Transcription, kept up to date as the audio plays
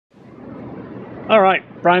All right,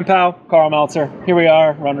 Brian Powell, Karl Meltzer. Here we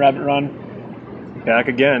are, Run Rabbit Run. Back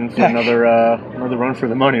again for another run for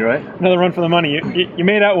the money, right? Another run for the money. You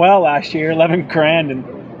made out well last year, 11 grand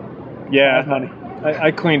and yeah, money.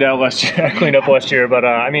 I cleaned out last year. I cleaned up last year, but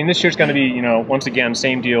I mean, this year's going to be, once again,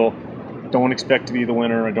 same deal. Don't expect to be the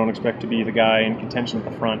winner. I don't expect to be the guy in contention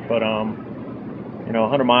at the front, but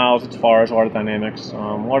 100 miles, it's far, there's a lot of dynamics. A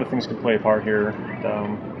lot of things can play a part here.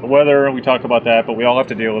 The weather, we talked about that, but we all have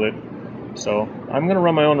to deal with it. So I'm going to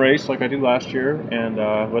run my own race like I did last year and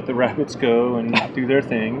let the rabbits go and do their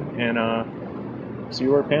thing and see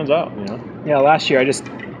where it pans out, Yeah, last year I just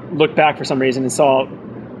looked back for some reason and saw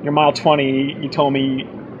your mile 20. You told me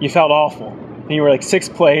you felt awful. And you were like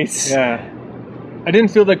 6th place. Yeah. I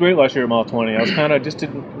didn't feel that great last year at mile 20. I was kind of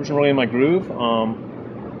wasn't really in my groove.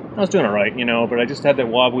 I was doing all right, but I just had that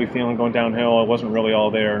wobbly feeling going downhill. I wasn't really all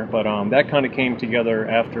there. But that kind of came together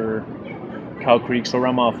after Cow Creek, so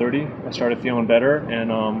around mile 30, I started feeling better,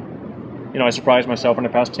 and I surprised myself when I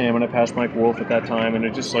passed Tim and I passed Mike Wolf at that time, and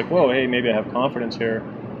it's just like, whoa, hey, maybe I have confidence here.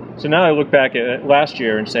 So now I look back at last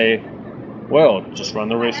year and say, well, just run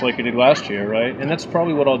the race like I did last year, right? And that's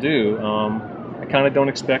probably what I'll do. I kind of don't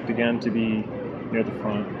expect again to be near the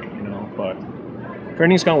front, but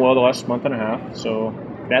training's gone well the last month and a half, so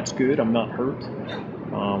that's good. I'm not hurt,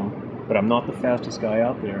 but I'm not the fastest guy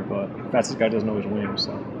out there. But the fastest guy doesn't always win,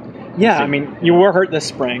 so. Yeah, I mean, you were hurt this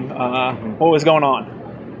spring. What was going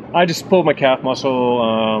on? I just pulled my calf muscle,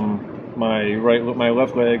 my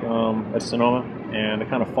left leg at Sonoma, and I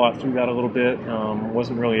kind of fought through that a little bit. I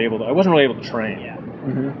wasn't really able to train. Yeah.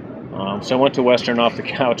 Mm-hmm. So I went to Western off the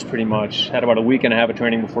couch pretty much. Had about a week and a half of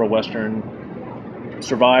training before Western.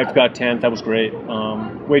 Survived, got 10th. That was great.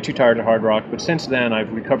 Way too tired at Hard Rock, but since then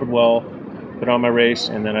I've recovered well, put on my race,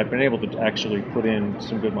 and then I've been able to actually put in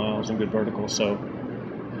some good miles and good verticals. So.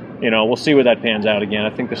 We'll see where that pans out again.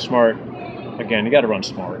 I think the smart, again, you got to run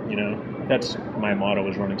smart, That's my motto,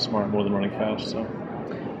 is running smart more than running fast, so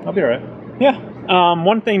I'll be all right. Yeah.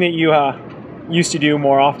 One thing that you used to do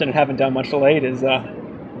more often and haven't done much of late is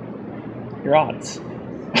your odds.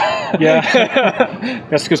 Yeah.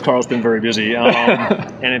 That's because Carl's been very busy.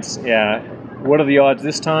 And what are the odds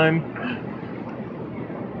this time?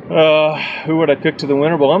 Who would I pick to the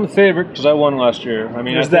winner? Well, I'm the favorite because I won last year. I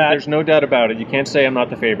mean, there's no doubt about it. You can't say I'm not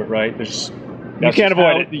the favorite, right? You can't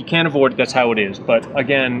avoid it. You can't avoid it. That's how it is. But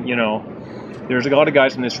again, there's a lot of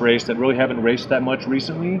guys in this race that really haven't raced that much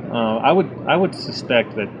recently. I would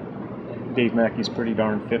suspect that Dave Mackey's pretty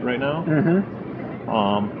darn fit right now.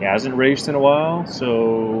 Mm-hmm. He hasn't raced in a while,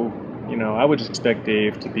 so I would just expect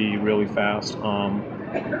Dave to be really fast.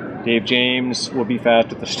 Dave James will be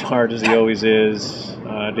fast at the start, as he always is.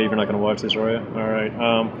 Dave, you're not going to watch this, are you? All right.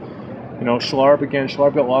 Schlarb again.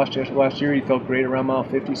 Schlarb got lost last year. He felt great around mile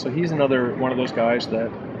 50, so he's another one of those guys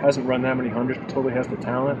that hasn't run that many hundreds, but totally has the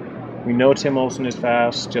talent. We know Tim Olson is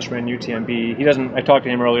fast, just ran UTMB. He doesn't. I talked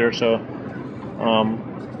to him earlier, so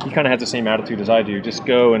he kind of has the same attitude as I do. Just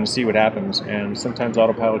go and see what happens, and sometimes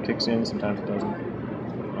autopilot kicks in, sometimes it doesn't.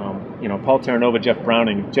 Paul Terranova, Jeff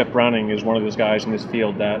Browning. Jeff Browning is one of those guys in this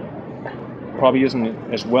field that probably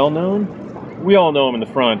isn't as well known. We all know him in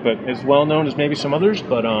the front, but as well known as maybe some others.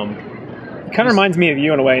 But it kind of reminds me of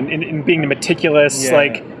you in a way, in being the meticulous,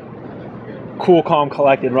 cool, calm,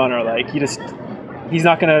 collected runner. Like he's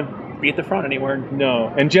not going to be at the front anywhere. No,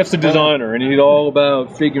 and Jeff's a designer, and he's all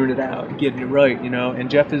about figuring it out, getting it right. And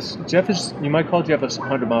Jeff is. You might call Jeff a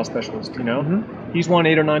 100-mile specialist. Mm-hmm. He's won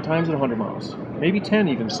 8 or 9 times at 100 miles, maybe 10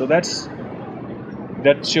 even. So that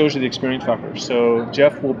shows you the experience factor. So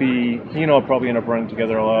Jeff will be, probably end up running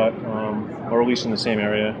together a lot, or at least in the same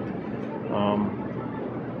area.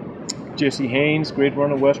 Jesse Haynes, great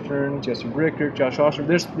run at Western. Jesse Richter, Josh Oster.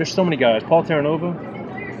 There's so many guys. Paul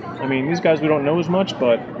Terranova. I mean, these guys we don't know as much,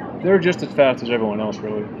 but they're just as fast as everyone else,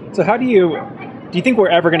 really. So how do you think we're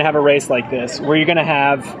ever going to have a race like this, where you're going to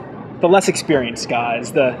have the less experienced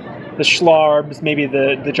guys, the Schlarbs, maybe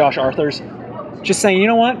the Josh Arthurs, just saying, you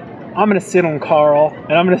know what, I'm going to sit on Karl,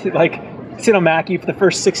 and I'm going to sit on Mackey for the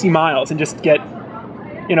first 60 miles and just get,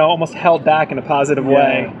 almost held back in a positive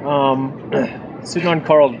way. Sitting on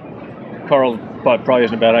Karl probably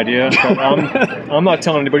isn't a bad idea. But I'm not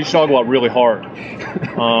telling anybody. You should all go out really hard.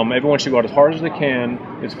 Everyone should go out as hard as they can,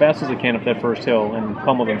 as fast as they can up that first hill, and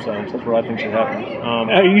pummel themselves. That's what I think should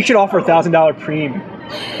happen. You should offer $1,000 premium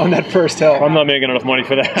on that first hill. I'm not making enough money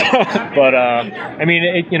for that. But I mean,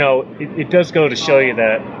 it does go to show you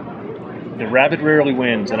that the rabbit rarely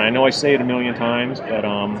wins, and I know I say it a million times, but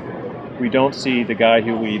we don't see the guy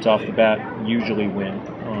who leads off the bat usually win.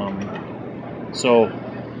 So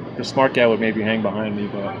the smart guy would maybe hang behind me,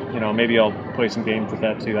 but maybe I'll play some games with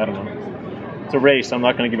that too. I don't know. it's a race. I'm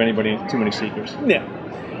not going to give anybody too many secrets. Yeah.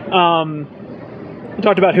 We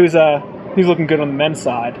talked about who's looking good on the men's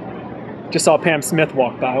side. Just saw Pam Smith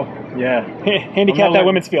walk by. Yeah. Handicap that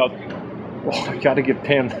women's field. Well, I got to give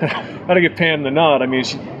Pam the nod. I mean,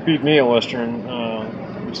 she beat me at Western.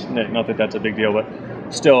 Not that that's a big deal, but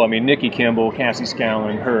still, I mean, Nikki Kimball, Cassie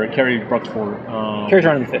Scallon, Carrie Bruxford. Carrie's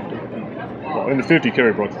running the 50. Well, in the 50,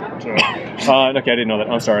 Carrie Bruxford. So. Okay, I didn't know that.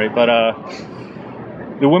 I'm sorry, but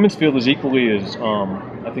the women's field is equally as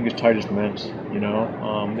I think as tight as the men's. You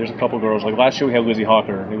know, there's a couple girls. Like last year, we had Lizzie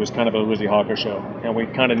Hawker. It was kind of a Lizzie Hawker show, and we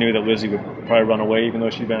kind of knew that Lizzie would probably run away, even though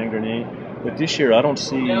she banged her knee. But this year, I don't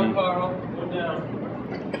see.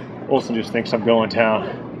 Olsen just thinks I'm going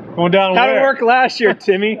down. Going down. How where? did it work last year,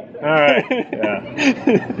 Timmy? All right.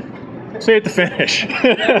 Yeah. Say at the finish.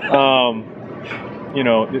 You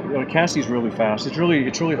know, Cassie's really fast. It's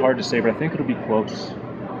really hard to say, but I think it'll be close.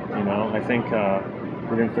 You know, I think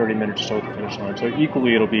within 30 minutes or so at the finish line. So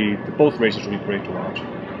equally, both races will be great to watch.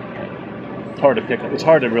 It's hard to pick. It's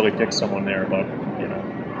hard to really pick someone there, but you know.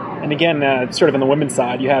 And again, sort of on the women's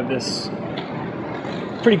side, you have this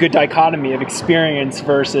pretty good dichotomy of experience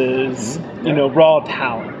versus you know, raw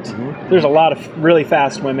talent. There's a lot of really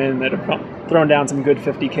fast women that have thrown down some good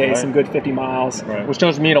 50K, some good 50 miles. Right. Which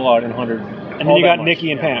doesn't mean a lot in 100. And then you got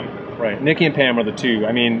Nikki and Pam. Right. Nikki and Pam are the two.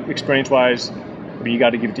 I mean, experience-wise, you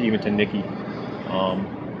got to give it to even to Nikki.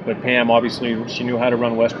 But Pam, obviously, she knew how to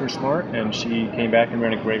run Western smart, and she came back and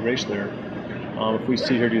ran a great race there. If we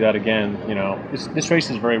see her do that again, you know, this race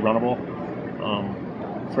is very runnable.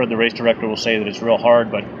 Fred, the race director, will say that it's real hard,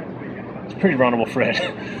 but it's pretty runnable, Fred.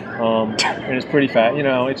 And it's pretty fast. You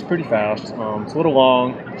know, it's pretty fast. It's a little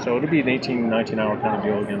long, so it'll be an 18, 19-hour kind of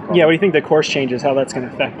deal again. Probably. Yeah, what do you think the course changes, how that's going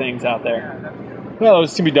to affect things out there? Well,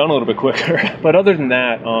 it's going to be done a little bit quicker. But other than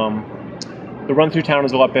that, the run through town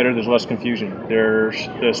is a lot better. There's less confusion.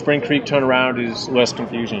 The Spring Creek turnaround is less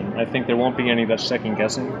confusion. I think there won't be any of that second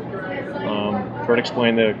guessing. Fred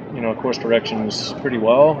explained the course directions pretty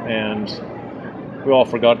well, and we all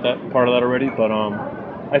forgot that part of that already. But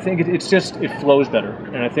I think it flows better.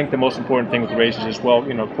 And I think the most important thing with the races is, well,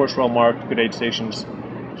 course well marked, good aid stations.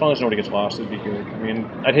 As long as nobody gets lost, it'd be good. I mean,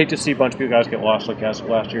 I'd hate to see a bunch of guys get lost like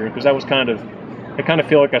last year, because that was I kind of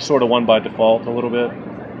feel like I sort of won by default a little bit.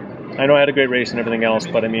 I know I had a great race and everything else,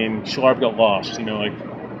 but I mean, Schlarb got lost. He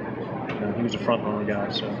was a front runner guy.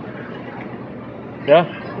 So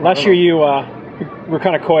yeah. Last year you were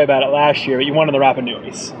kind of coy about it last year, but you won in the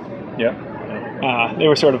Rapanuis. Yeah. They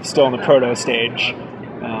were sort of still in the proto stage.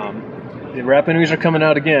 The Rapanuis are coming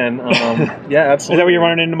out again. Yeah, absolutely. Is that what you're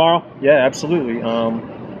running in tomorrow? Yeah, absolutely.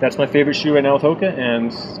 That's my favorite shoe right now with Hoka,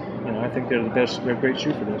 and I think they're the best. They're a great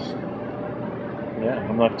shoe for this. Yeah,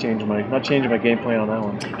 I'm not changing my game plan on that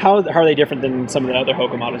one. How are they different than some of the other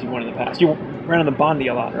Hoka models you've won in the past? You ran on the Bondi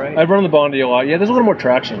a lot, right? I've run on the Bondi a lot. Yeah, there's a little more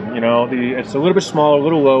traction. It's a little bit smaller, a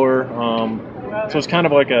little lower. So it's kind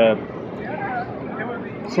of like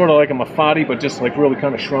sort of like a Mafati, but just like really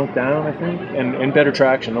kind of shrunk down, I think, and better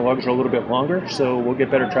traction. The lugs are a little bit longer, so we'll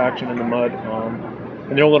get better traction in the mud.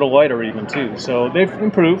 And they're a little lighter even too. So they've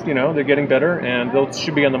improved. They're getting better, and those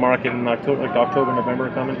should be on the market in October,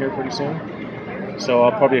 November, coming here pretty soon. So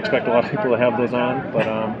I'll probably expect a lot of people to have those on, but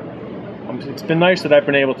it's been nice that I've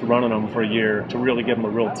been able to run on them for a year to really give them a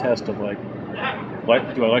real test of do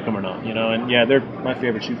I like them or not, And yeah, they're my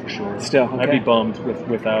favorite shoe for sure. Still, okay. I'd be bummed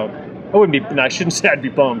without. I wouldn't be. No, I shouldn't say I'd be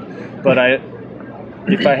bummed, but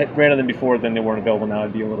if I had ran on them before, then they weren't available now,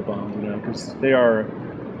 I'd be a little bummed, because they're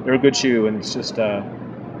a good shoe, and it's just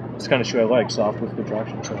it's the kind of shoe I like, soft with good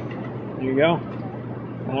traction. So there you go.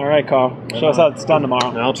 All right, Carl. Show us how it's done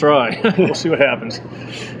tomorrow. I'll try. We'll see what happens.